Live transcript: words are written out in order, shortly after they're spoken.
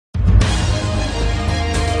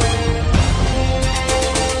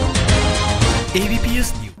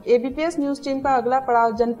ABPS news team का अगला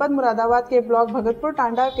पड़ाव जनपद मुरादाबाद के ब्लॉक भगतपुर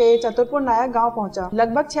टांडा के चतुरपुर नायक गांव पहुंचा।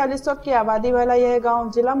 लगभग 4600 की आबादी वाला यह गांव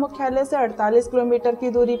जिला मुख्यालय से 48 किलोमीटर की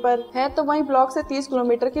दूरी पर है, तो वहीं ब्लॉक से 30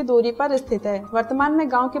 किलोमीटर की दूरी पर स्थित है। वर्तमान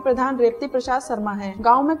में गांव के प्रधान रेवती प्रसाद शर्मा है।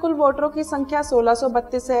 गांव में कुल वोटरों की संख्या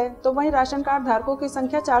 1632 है, तो वहीं राशन कार्ड धारकों की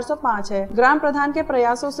संख्या 405 है। ग्राम प्रधान के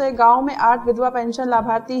प्रयासों से गाँव में 8 विधवा पेंशन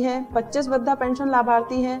लाभार्थी है, 25 वृद्धा पेंशन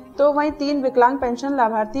लाभार्थी है, तो वहीं 3 विकलांग पेंशन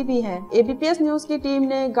लाभार्थी भी है। ABPS न्यूज की टीम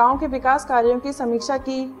ने गांव के विकास कार्यों की समीक्षा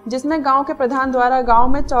की, जिसमें गांव के प्रधान द्वारा गांव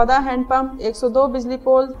में 14 हैंडपंप, 102 बिजली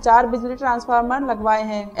पोल, 4 बिजली ट्रांसफार्मर लगवाए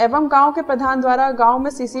हैं एवं गांव के प्रधान द्वारा गांव में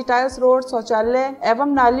सीसी टाइल्स रोड, शौचालय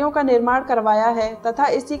एवं नालियों का निर्माण करवाया है तथा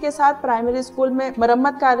इसी के साथ प्राइमरी स्कूल में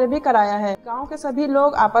मरम्मत कार्य भी कराया है। गाँव के सभी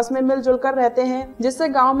लोग आपस में मिलजुल कर रहते हैं, जिससे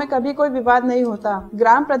गाँव में कभी कोई विवाद नहीं होता।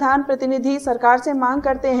 ग्राम प्रधान प्रतिनिधि सरकार से मांग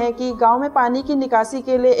करते हैं कि गाँव में पानी की निकासी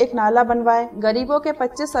के लिए एक नाला बनवाए, गरीबों के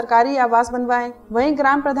 25 सरकारी आवास बनवाएं। वहीं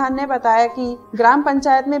ग्राम प्रधान ने बताया कि ग्राम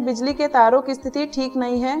पंचायत में बिजली के तारों की स्थिति ठीक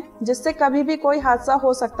नहीं है, जिससे कभी भी कोई हादसा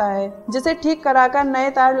हो सकता है, जिसे ठीक कराकर नए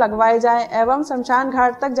तार लगवाए जाएं एवं शमशान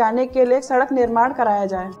घाट तक जाने के लिए सड़क निर्माण कराया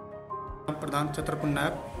जाए। प्रधान चतुरपुर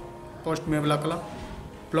नायक, पोस्ट मेवला कला,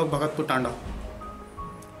 ब्लॉक भगतपुर टांडा।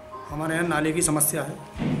 हमारे यहाँ नाले की समस्या है,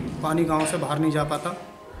 पानी गांव से बाहर नहीं जा पाता,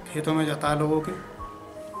 खेतों में जाता है लोगों के।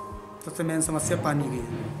 सबसे मेन समस्या पानी की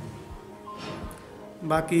है।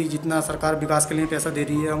 बाकी जितना सरकार विकास के लिए पैसा दे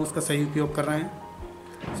रही है, हम उसका सही उपयोग कर रहे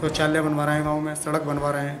हैं। शौचालय बनवा रहे हैं गांव में, सड़क बनवा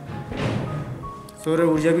रहे हैं, सौर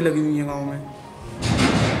ऊर्जा भी लगी हुई है गांव में।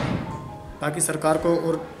 बाकी सरकार को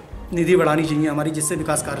और निधि बढ़ानी चाहिए हमारी, जिससे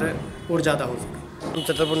विकास कार्य और ज़्यादा हो सके।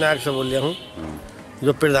 चतुरपुर नायक से बोल रहा हूँ।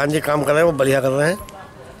 जो प्रधान जी काम कर रहे हैं वो बढ़िया कर रहे हैं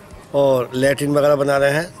और लैट्रिन वगैरह बना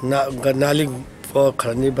रहे हैं, नाली और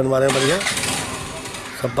खड़नी बनवा रहे हैं, बढ़िया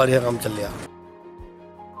सब बढ़िया काम चल रहा है।